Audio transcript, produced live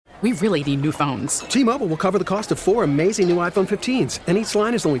We really need new phones. T-Mobile will cover the cost of 4 amazing new iPhone 15s, and each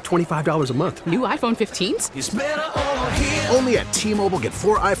line is only $25 a month. New iPhone 15s? It's better over here. Only at T-Mobile, get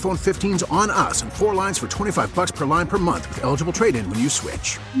 4 iPhone 15s on us and 4 lines for $25 per line per month with eligible trade-in when you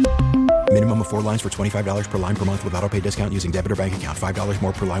switch. Minimum of 4 lines for $25 per line per month with autopay discount using debit or bank account. $5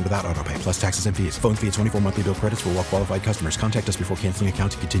 more per line without autopay, plus taxes and fees. Phone fee at 24 monthly bill credits for well-qualified customers. Contact us before canceling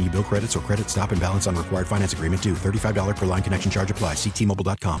account to continue bill credits or credit stop and balance on required finance agreement due. $35 per line connection charge applies. See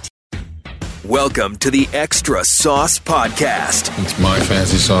T-Mobile.com. Welcome to the Extra Sauce Podcast. It's my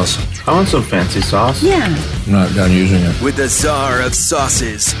fancy sauce. I want some fancy sauce. Yeah. I'm not done using it. With the czar of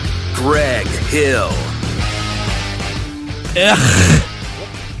sauces, Greg Hill. Ugh.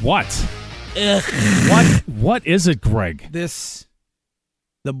 What? Ugh. What is it, Greg?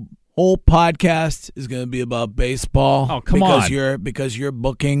 The whole podcast is going to be about baseball. Oh, come on. Because you're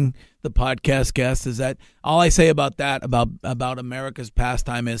booking the podcast guest. Is that all I say about that, about America's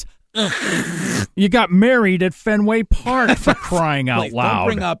pastime is, ugh. You got married at Fenway Park, for crying out Please, loud.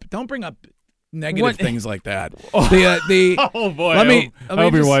 Don't bring up negative things like that. Oh, oh boy. I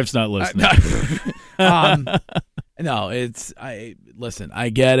hope your wife's not listening. No, listen, I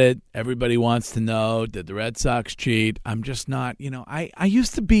get it. Everybody wants to know, did the Red Sox cheat? I'm just not, I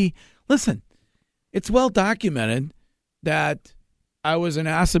used to be, listen, it's well documented that I was an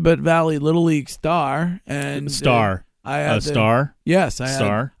Assabet Valley Little League star. And star? Yes. I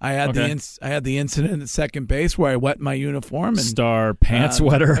had the incident at second base where I wet my uniform. And, star pants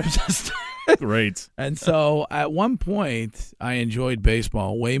wetter. Great. And so at one point I enjoyed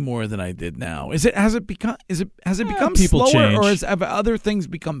baseball way more than I did now. Has it become people slower change. or have other things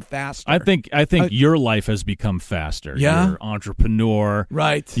become faster? I think your life has become faster. Yeah? You're an entrepreneur.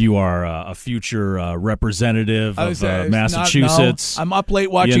 Right. You are a future representative of Massachusetts. I'm up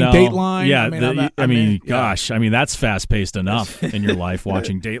late watching Dateline. Yeah, that's fast-paced enough in your life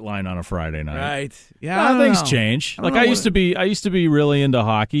watching Dateline on a Friday night. Right. Yeah. Things change. I used to be really into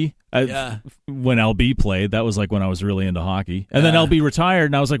hockey. When LB played, that was like when I was really into hockey. And then LB retired,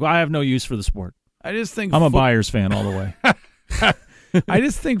 and I was like, well, I have no use for the sport. I just think I'm a Bayers fan all the way. I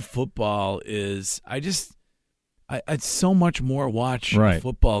just think football is. I'd so much more watch a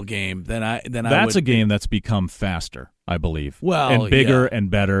football game than I. That's a game that's become faster, I believe. Well, and bigger and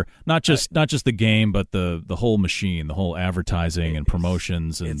better. Not just the game, but the whole machine, the whole advertising and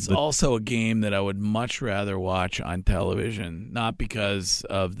promotions. And it's also a game that I would much rather watch on television, not because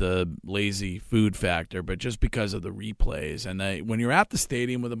of the lazy food factor, but just because of the replays. And when you're at the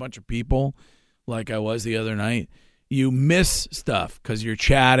stadium with a bunch of people, like I was the other night, you miss stuff because you're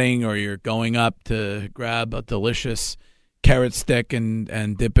chatting or you're going up to grab a delicious carrot stick and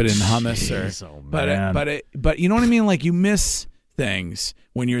dip it in hummus. But you know what I mean? Like you miss things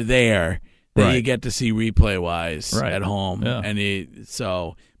when you're there that you get to see replay wise at home.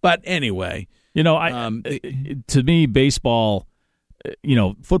 Yeah. But anyway, to me, baseball,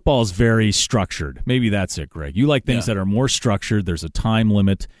 football is very structured. Maybe that's it, Greg. You like things that are more structured. There's a time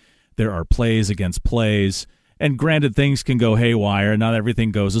limit. There are plays against plays. And granted, things can go haywire. Not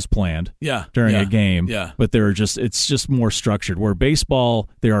everything goes as planned during a game. Yeah. But it's just more structured. Where baseball,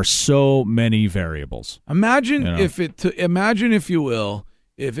 there are so many variables. Imagine if you will,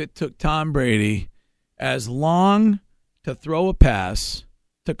 if it took Tom Brady as long to throw a pass,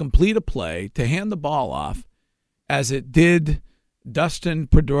 to complete a play, to hand the ball off, as it did Dustin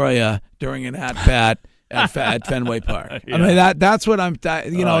Pedroia during an at-bat at Fenway Park. Yeah. I mean, that's what I'm.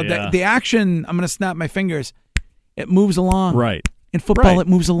 The action. I'm going to snap my fingers. It moves along. Right. In football, it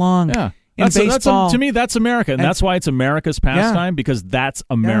moves along. Yeah. In baseball, to me, that's America, and that's why it's America's pastime because that's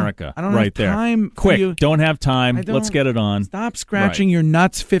America I don't right have there. Time Quick, don't have time. Let's get it on. Stop scratching your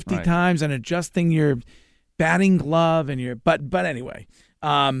nuts 50 times and adjusting your batting glove and your. But anyway,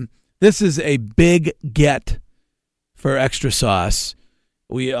 this is a big get for Extra Sauce.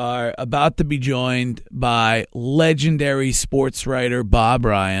 We are about to be joined by legendary sports writer Bob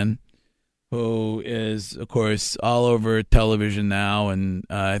Ryan, who is, of course, all over television now, and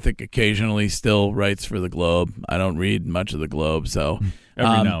I think occasionally still writes for the Globe. I don't read much of the Globe, so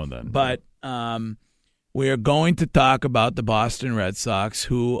every now and then. But we are going to talk about the Boston Red Sox,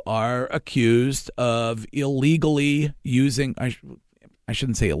 who are accused of illegally using. I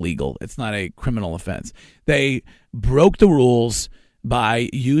shouldn't say illegal. It's not a criminal offense. They broke the rules by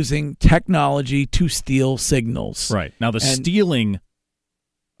using technology to steal signals. Right. Now, the stealing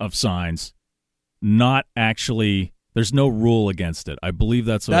of signs, not actually, there's no rule against it. I believe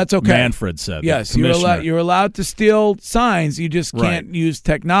that's what Manfred said. Yes, you're allowed to steal signs. You just can't use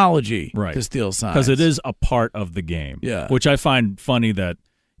technology to steal signs. Because it is a part of the game. Yeah. Which I find funny that,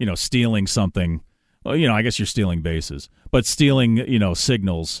 stealing something, well, I guess you're stealing bases, but stealing,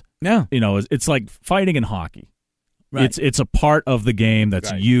 signals Yeah. It's like fighting in hockey. Right. It's a part of the game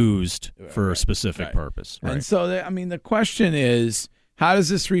that's Right. used for a specific purpose. Right. And so, the question is, how does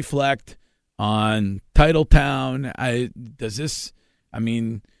this reflect on Titletown?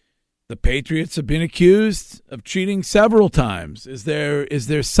 The Patriots have been accused of cheating several times. Is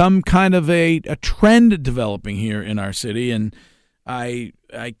there some kind of a trend developing here in our city? And I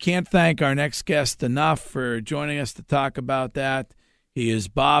can't thank our next guest enough for joining us to talk about that. He is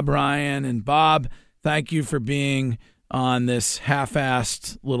Bob Ryan. And Bob, thank you for being on this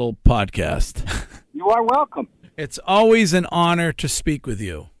half-assed little podcast. You are welcome. It's always an honor to speak with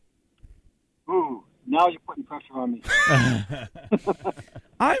you. Ooh, now you're putting pressure on me.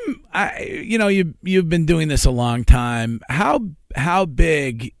 You've been doing this a long time. How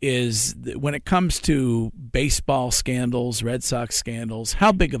big is, when it comes to baseball scandals, Red Sox scandals,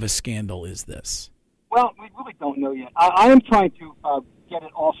 how big of a scandal is this? Well, we really don't know yet. I am trying to get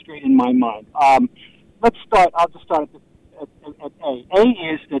it all straight in my mind. Let's start. I'll just start at A. A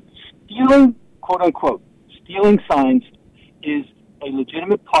is that stealing, quote unquote, stealing signs is a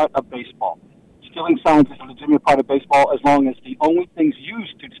legitimate part of baseball. Stealing signs is a legitimate part of baseball as long as the only things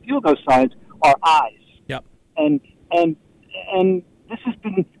used to steal those signs are eyes. Yep. And this has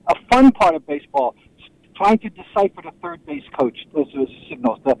been a fun part of baseball, trying to decipher the third base coach, those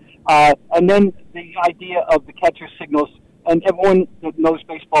signals, and then the idea of the catcher signals. And everyone that knows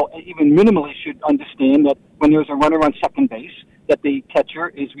baseball, even minimally, should understand that when there's a runner on second base, that the catcher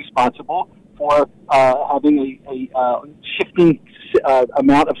is responsible for having a shifting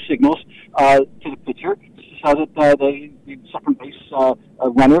amount of signals to the pitcher, so that the second base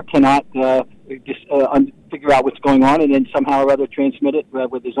runner cannot figure out what's going on and then somehow or other transmit it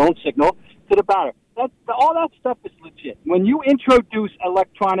with his own signal to the batter. All that stuff is legit. When you introduce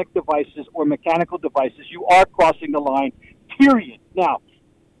electronic devices or mechanical devices, you are crossing the line, period. Now,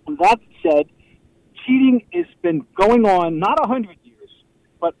 that said, cheating has been going on not 100 years,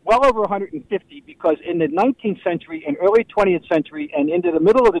 but well over 150, because in the 19th century and early 20th century and into the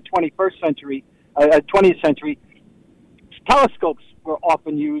middle of the 20th century, telescopes were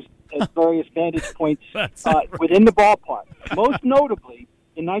often used at various vantage points within the ballpark. Most notably,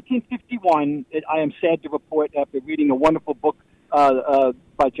 in 1951, I am sad to report, after reading a wonderful book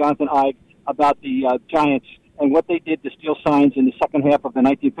by Jonathan Ive about the Giants and what they did to steal signs in the second half of the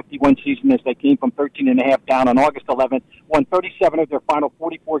 1951 season, as they came from 13.5 down on August 11th, won 37 of their final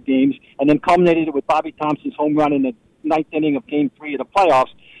 44 games, and then culminated it with Bobby Thompson's home run in the ninth inning of Game 3 of the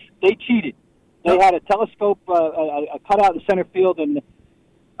playoffs. They cheated. They had a telescope, a cutout in center field, and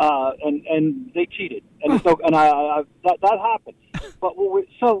they cheated, and that happened. But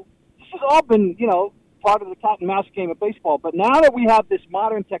so this has all been, part of the cat and mouse game of baseball. But now that we have this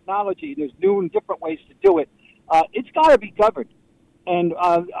modern technology, there's new and different ways to do it. It's got to be governed, and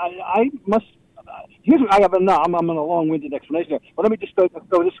I must. I'm on a long-winded explanation here, but let me just throw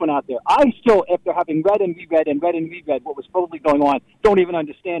this one out there. I still, after having read and reread what was probably going on, don't even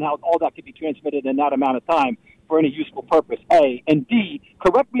understand how all that could be transmitted in that amount of time for any useful purpose, A. And B,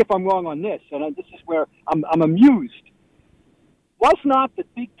 correct me if I'm wrong on this, and this is where I'm amused. Was not the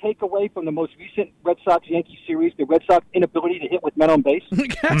big takeaway from the most recent Red Sox-Yankee series the Red Sox inability to hit with men on base? Yes.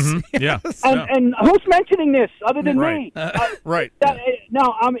 Mm-hmm. Yeah. And who's mentioning this other than right. me? Right.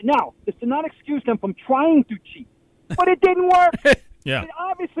 Now, this did not excuse them from trying to cheat, but it didn't work. Yeah. It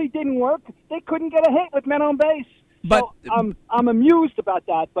obviously didn't work. They couldn't get a hit with men on base. But so, I'm amused about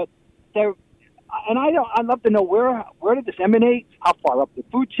that. But I'd love to know where did this emanate? How far up the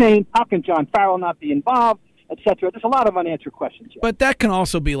food chain? How can John Farrell not be involved? Etc. There's a lot of unanswered questions here. But that can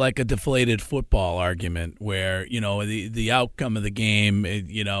also be like a deflated football argument where, the outcome of the game,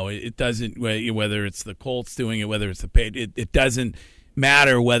 it doesn't, whether it's the Colts doing it, whether it's the Patriots, it doesn't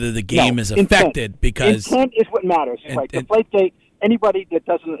matter whether the game is affected because intent is what matters. Right. Deflategate, anybody that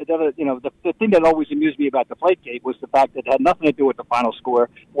doesn't, the thing that always amused me about Deflategate was the fact that it had nothing to do with the final score,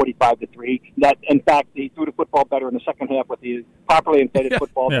 45-3. That, in fact, he threw the football better in the second half with the properly inflated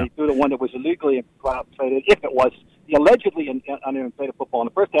football than he threw the one that was illegally inflated, if it was the allegedly uninflated football in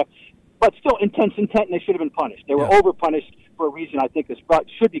the first half. But still, intense intent, and they should have been punished. They were over-punished for a reason I think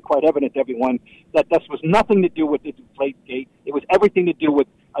should be quite evident to everyone, that this was nothing to do with the Deflategate. It was everything to do with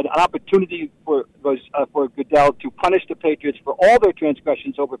an opportunity for Goodell to punish the Patriots for all their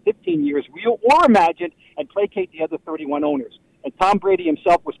transgressions over 15 years, real or imagined, and placate the other 31 owners. And Tom Brady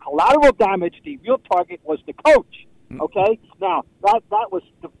himself was collateral damage. The real target was the coach. Okay? Now, that was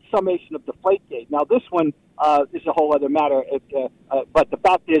the summation of Deflategate. Now, this one is a whole other matter. But the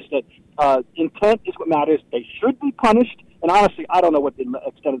fact is that intent is what matters. They should be punished. And honestly, I don't know what the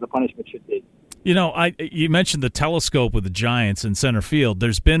extent of the punishment should be. You mentioned the telescope with the Giants in center field.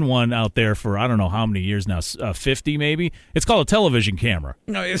 There's been one out there for I don't know how many years now, 50 maybe. It's called a television camera.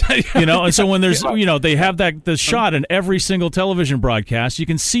 No, and so when there's they have the shot in every single television broadcast, you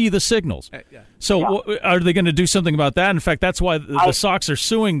can see the signals. So are they going to do something about that? In fact, that's why the Sox are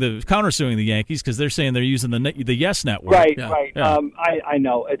countersuing the Yankees because they're saying they're using the Yes Network. Right. Yeah. I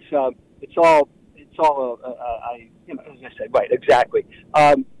know it's all as I said, right, exactly.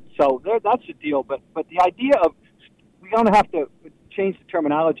 So that's the deal. But the idea of we don't have to change the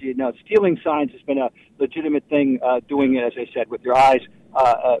terminology. Now, stealing signs has been a legitimate thing. Doing it, as I said, with your eyes.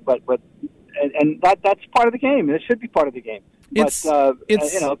 But that's part of the game. It should be part of the game.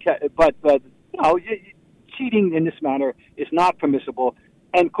 Cheating in this manner is not permissible.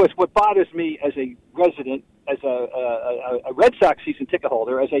 And of course, what bothers me as a resident, as a Red Sox season ticket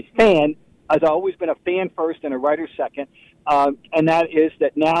holder, as a fan, as I've always been a fan first and a writer second, and that is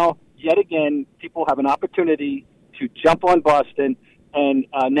that now, yet again, people have an opportunity to jump on Boston, and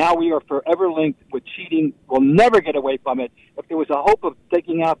now we are forever linked with cheating. We'll never get away from it. If there was a hope of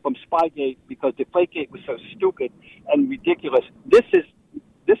taking out from Spygate because Deflategate was so stupid and ridiculous, this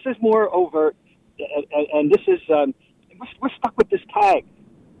is more overt, and this is we're stuck with this tag.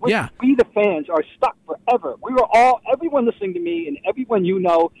 We, the fans, are stuck forever. Everyone listening to me and everyone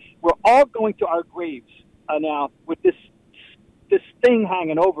we're all going to our graves now with this thing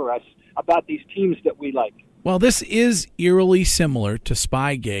hanging over us about these teams that we like. Well, this is eerily similar to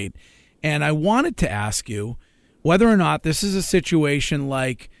Spygate, and I wanted to ask you whether or not this is a situation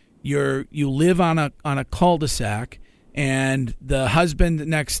like you live on a cul-de-sac and the husband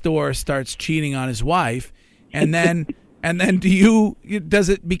next door starts cheating on his wife, and then does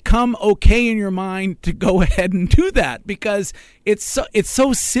it become okay in your mind to go ahead and do that? Because it's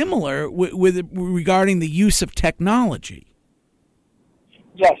so similar with regarding the use of technology.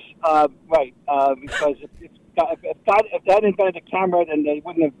 Yes, right. Because if that invented a camera, then they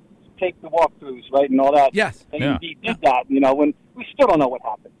wouldn't have taped the walkthroughs, right, and all that. Yes, they indeed did that. When we still don't know what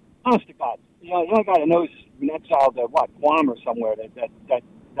happened. Honest to God, the only guy that knows in exile to Guam or somewhere that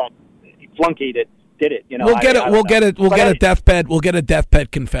he flunkied it. Did it? We'll get a deathbed. We'll get a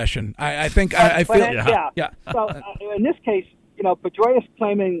deathbed confession. I think I feel. Yeah. So in this case, Pedroia's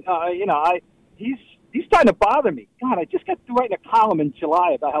claiming, he's starting to bother me. God, I just got through writing a column in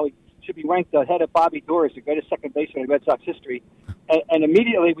July about how he should be ranked ahead of Bobby Doerr as the greatest second baseman in Red Sox history, and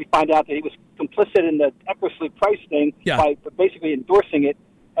immediately we find out that he was complicit in the Eckersley Price thing by basically endorsing it.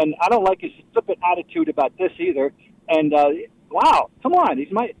 And I don't like his flippant attitude about this either. And wow, come on, he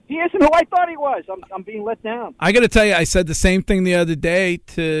isn't who I thought he was. I'm being let down. I got to tell you, I said the same thing the other day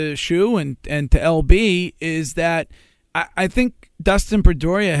to Shu and to LB, is that I think Dustin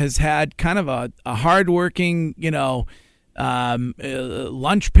Pedroia has had kind of a hardworking,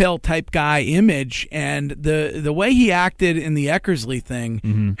 lunch pail type guy image, and the way he acted in the Eckersley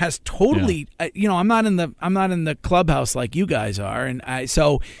thing has totally. I'm not in the clubhouse like you guys are, and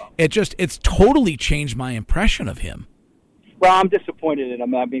so it's totally changed my impression of him. Well, I'm disappointed in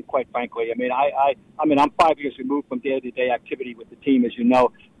him. I mean, quite frankly, I'm 5 years removed from day-to-day activity with the team, as you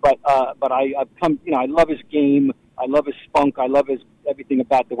know. But I've come. I love his game. I love his spunk. I love everything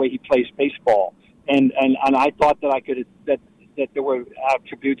about the way he plays baseball. And I thought that there were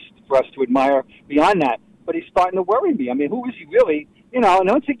attributes for us to admire beyond that. But he's starting to worry me. I mean, who is he really? And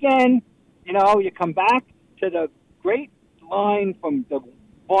once again, you come back to the great line from the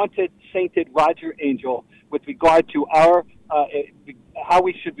vaunted, sainted Roger Angel with regard to our how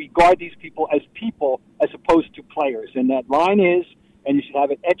we should regard these people as opposed to players. And that line is, and you should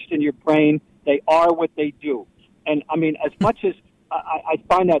have it etched in your brain, they are what they do. And, I mean, as much as I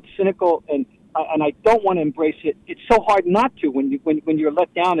find that cynical and I don't want to embrace it, it's so hard not to when you're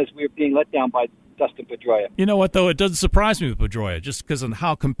let down as we're being let down by Dustin Pedroia. You know what, though? It doesn't surprise me with Pedroia just because of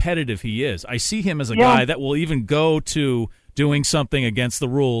how competitive he is. I see him as a guy that will even go to doing something against the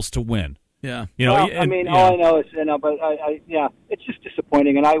rules to win. Yeah, all I know is, but it's just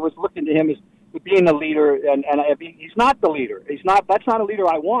disappointing. And I was looking to him as being a leader, and he's not the leader. That's not a leader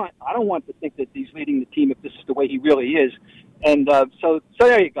I want. I don't want to think that he's leading the team if this is the way he really is. And so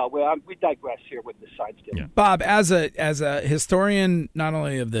there you go. We digress here with the side steal. Yeah. Bob, as a historian, not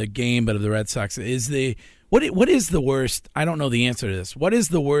only of the game but of the Red Sox, what is the worst? I don't know the answer to this. What is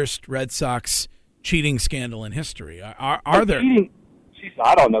the worst Red Sox cheating scandal in history? Are there?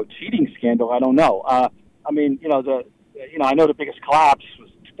 I don't know. Cheating scandal, I don't know. I know the biggest collapse was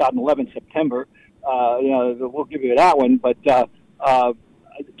 2011 September. We'll give you that one. But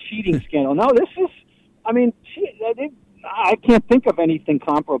cheating scandal, no. This is. I mean, I can't think of anything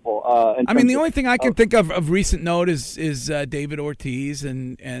comparable. The only thing I can think of recent note is David Ortiz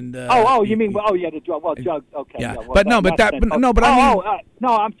and you mean the Jugs. Okay. Yeah,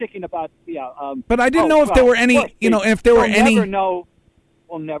 no, I'm thinking about But I didn't know if there were any. If there were any.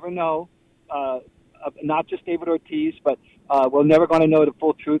 We'll never know. Not just David Ortiz, but we're never going to know the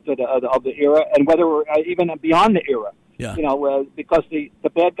full truth of the era, and whether we're even beyond the era. Yeah. Because the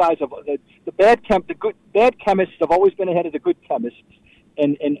bad guys the bad chemists have always been ahead of the good chemists,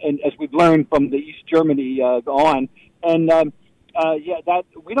 and as we've learned from the East Germany on, and that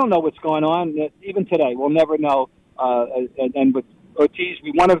we don't know what's going on even today. We'll never know. And with Ortiz,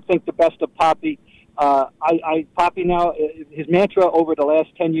 we want to think the best of Papi. Papi now, his mantra over the last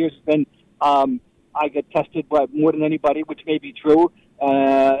 10 years has been, I get tested more than anybody, which may be true,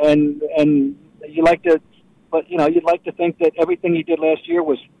 and you like to. But you'd like to think that everything he did last year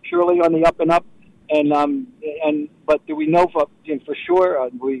was purely on the up and up, but do we know for sure?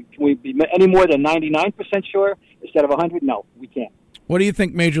 Can we be any more than 99% sure instead of 100? No, we can't. What do you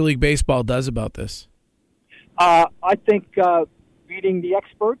think Major League Baseball does about this? I think reading the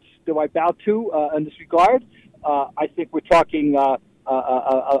experts. Do I bow to in this regard? I think we're talking a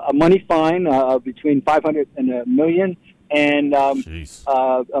money fine between $500 and $1 million, and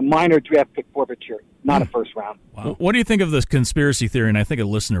a minor draft pick forfeiture. Not a first round. Wow. What do you think of this conspiracy theory? And I think a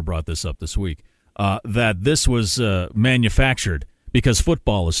listener brought this up this week, that this was manufactured because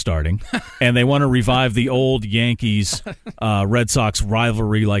football is starting, and they want to revive the old Yankees Red Sox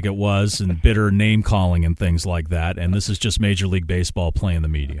rivalry like it was, and bitter name calling and things like that. And this is just Major League Baseball playing the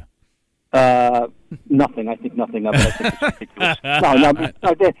media. Nothing. I think nothing of it. I think it's ridiculous.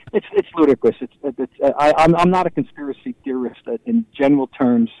 No, it's ludicrous. I'm not a conspiracy theorist in general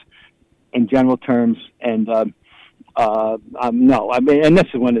terms. And no, I mean, and this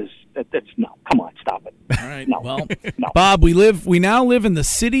one is that's no. Come on, stop it. All right. No. Well, no. Bob, we now live in the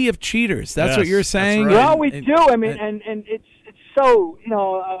city of cheaters. That's what you're saying. Right. Well, we do. I mean, and it's so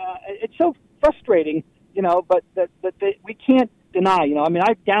it's so frustrating, but that we can't deny. I mean,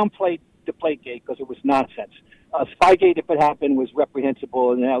 I downplayed Deflategate because it was nonsense. Spygate, if it happened, was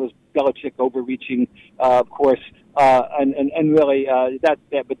reprehensible, and that was Belichick overreaching, of course, and really that.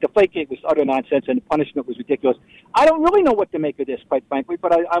 But Deflategate was utter nonsense, and the punishment was ridiculous. I don't really know what to make of this, quite frankly,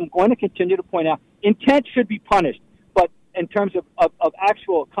 but I'm going to continue to point out intent should be punished. But in terms of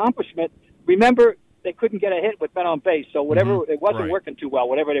actual accomplishment, remember they couldn't get a hit with men on base, so whatever it wasn't working too well,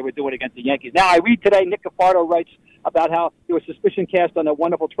 whatever they were doing against the Yankees. Now I read today Nick Cafardo writes about how there was suspicion cast on a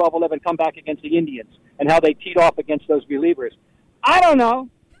wonderful 12-11 comeback against the Indians and how they teed off against those relievers. I don't know.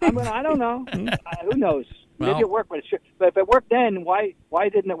 I don't know. Who knows? Maybe it worked, but if it worked then, why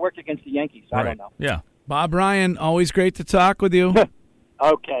didn't it work against the Yankees? I don't know. Yeah, Bob Ryan, always great to talk with you.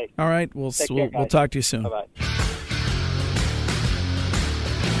 Okay. All right, we'll talk to you soon. Bye-bye.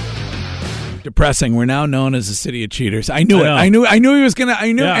 Depressing. We're now known as the city of cheaters. I knew it. I knew he was gonna.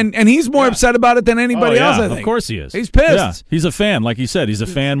 And he's more upset about it than anybody else. I think. Of course he is. He's pissed. Yeah. He's a fan, like you said. He's a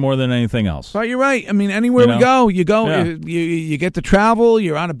fan more than anything else. Well, you're right. I mean, anywhere we go, you get to travel.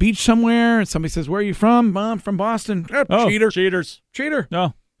 You're on a beach somewhere, and somebody says, "Where are you from?" I'm from Boston. Cheater.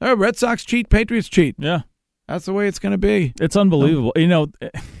 No. Red Sox cheat. Patriots cheat. Yeah, that's the way it's going to be. It's unbelievable.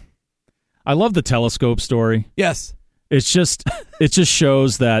 I love the telescope story. Yes. It just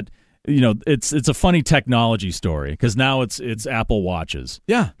shows that. It's a funny technology story because now it's Apple Watches.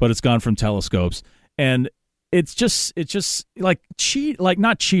 Yeah, but it's gone from telescopes, and it's just like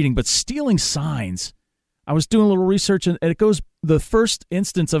not cheating, but stealing signs. I was doing a little research, and it goes. The first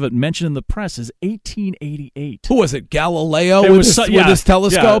instance of it mentioned in the press is 1888. Who was it? Galileo with his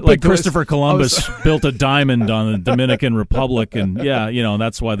telescope? Yeah, like Christopher Columbus built a diamond on the Dominican Republic, and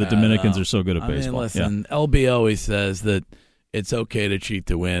that's why the Dominicans are so good at baseball. Listen, LB always says that it's okay to cheat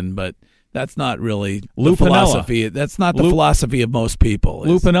to win, but that's not really Lou the philosophy. That's not the philosophy of most people.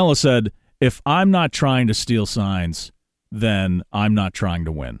 Lou Piniella said, if I'm not trying to steal signs, then I'm not trying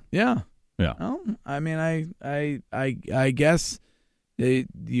to win. Yeah. Yeah. Well, I mean, I guess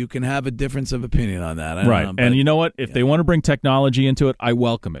you can have a difference of opinion on that. I don't know, and you know what? If they want to bring technology into it, I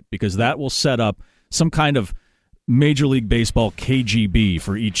welcome it because that will set up some kind of Major League Baseball KGB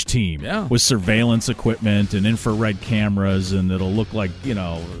for each team with surveillance equipment and infrared cameras, and it'll look like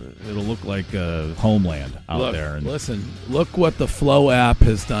Homeland out there. And listen, look what the Flow app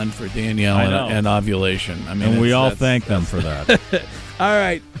has done for Danielle and ovulation. I mean, and we all thank them for that. All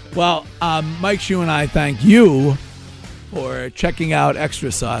right. Well, Mike Shue and I thank you for checking out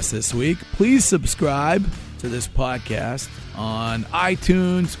Extra Sauce this week. Please subscribe to this podcast on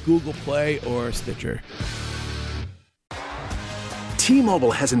iTunes, Google Play, or Stitcher.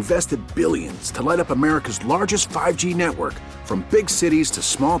 T-Mobile has invested billions to light up America's largest 5G network, from big cities to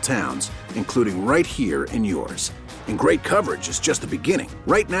small towns, including right here in yours. And great coverage is just the beginning.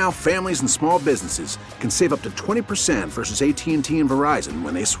 Right now, families and small businesses can save up to 20% versus AT&T and Verizon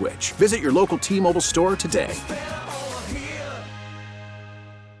when they switch. Visit your local T-Mobile store today.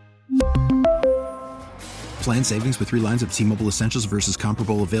 Plan savings with 3 lines of T-Mobile Essentials versus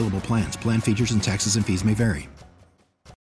comparable available plans. Plan features and taxes and fees may vary.